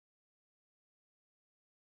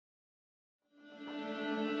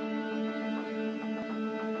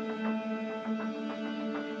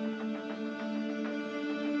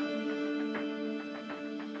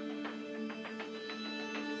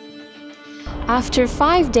After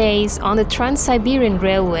 5 days on the Trans-Siberian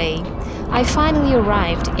Railway, I finally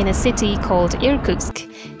arrived in a city called Irkutsk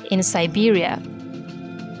in Siberia.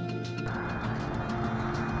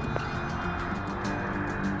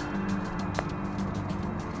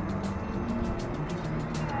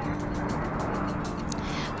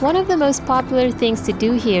 One of the most popular things to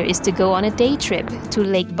do here is to go on a day trip to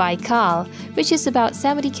Lake Baikal, which is about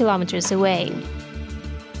 70 kilometers away.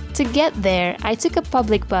 To get there, I took a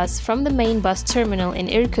public bus from the main bus terminal in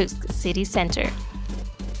Irkutsk city center.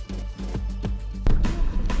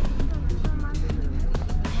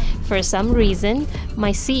 For some reason,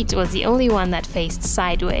 my seat was the only one that faced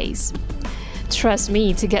sideways. Trust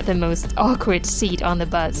me to get the most awkward seat on the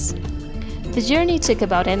bus. The journey took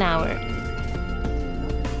about an hour.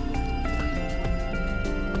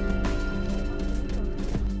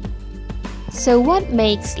 So what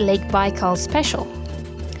makes Lake Baikal special?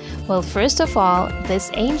 Well, first of all,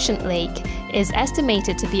 this ancient lake is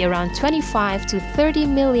estimated to be around 25 to 30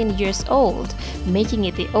 million years old, making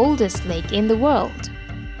it the oldest lake in the world.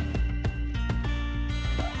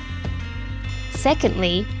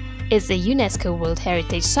 Secondly, it's a UNESCO World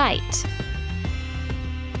Heritage Site.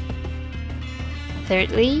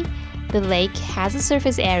 Thirdly, the lake has a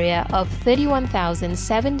surface area of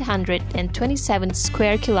 31,727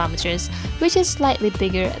 square kilometers, which is slightly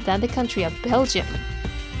bigger than the country of Belgium.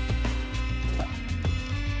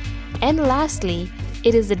 And lastly,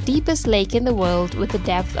 it is the deepest lake in the world with a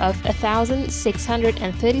depth of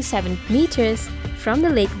 1,637 meters from the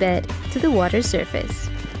lake bed to the water surface.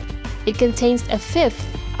 It contains a fifth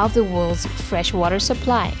of the world's freshwater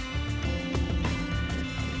supply.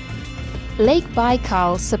 Lake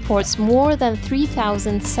Baikal supports more than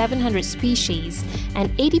 3,700 species, and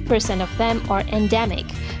 80% of them are endemic,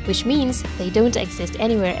 which means they don't exist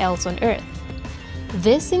anywhere else on Earth.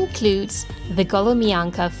 This includes the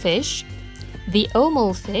Golomianka fish, the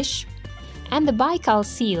Omul fish, and the Baikal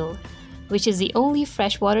seal, which is the only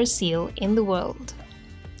freshwater seal in the world.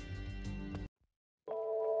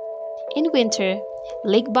 In winter,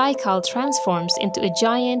 Lake Baikal transforms into a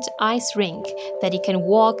giant ice rink that you can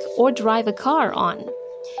walk or drive a car on.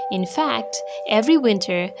 In fact, every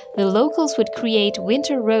winter, the locals would create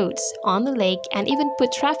winter roads on the lake and even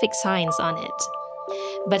put traffic signs on it.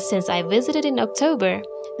 But since I visited in October,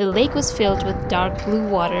 the lake was filled with dark blue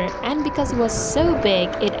water, and because it was so big,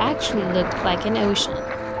 it actually looked like an ocean.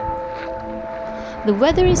 The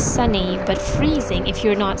weather is sunny but freezing if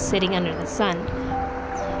you're not sitting under the sun.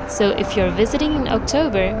 So if you're visiting in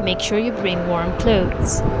October, make sure you bring warm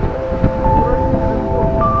clothes.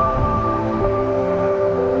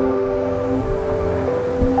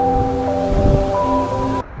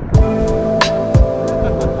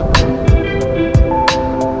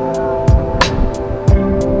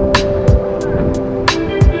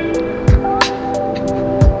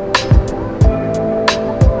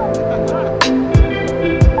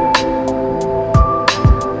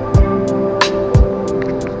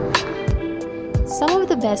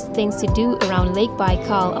 Best things to do around Lake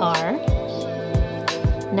Baikal are: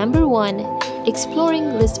 Number 1.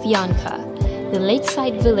 Exploring Listvianka, the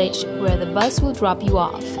lakeside village where the bus will drop you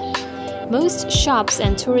off. Most shops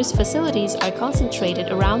and tourist facilities are concentrated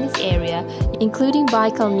around this area, including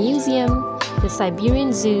Baikal Museum, the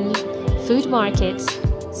Siberian Zoo, food markets,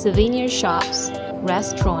 souvenir shops,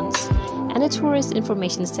 restaurants, and a tourist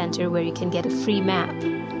information center where you can get a free map.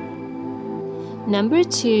 Number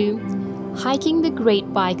 2. Hiking the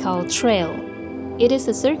Great Baikal Trail. It is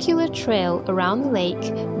a circular trail around the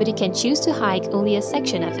lake, but you can choose to hike only a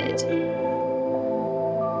section of it.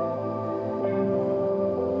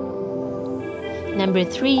 Number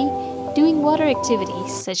 3. Doing water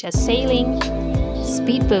activities such as sailing,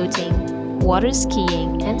 speedboating, water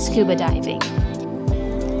skiing, and scuba diving.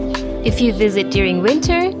 If you visit during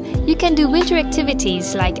winter, you can do winter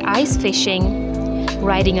activities like ice fishing,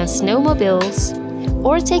 riding on snowmobiles,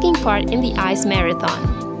 or taking part in the ice marathon.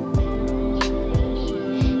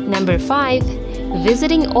 Number 5.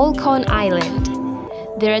 Visiting Olkhon Island.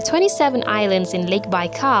 There are 27 islands in Lake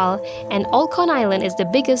Baikal, and Olkhon Island is the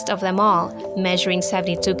biggest of them all, measuring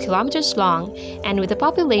 72 kilometers long and with a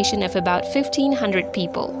population of about 1,500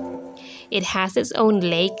 people. It has its own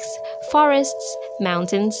lakes, forests,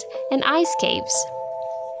 mountains, and ice caves.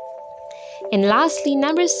 And lastly,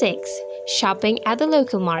 number 6. Shopping at the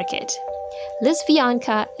local market.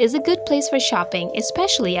 Listvianka is a good place for shopping,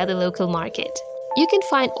 especially at the local market. You can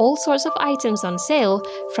find all sorts of items on sale,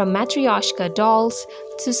 from matryoshka dolls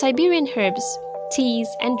to Siberian herbs, teas,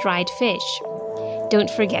 and dried fish. Don't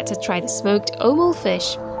forget to try the smoked Omul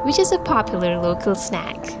fish, which is a popular local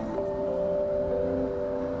snack.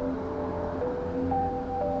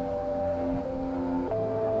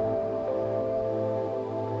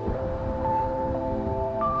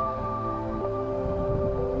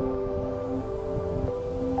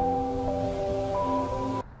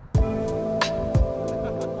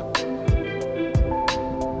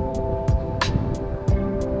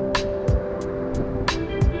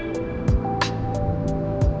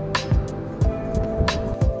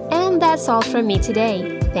 that's all from me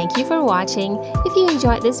today. Thank you for watching. If you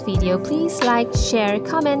enjoyed this video, please like, share,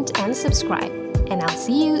 comment, and subscribe. And I'll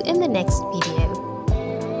see you in the next video.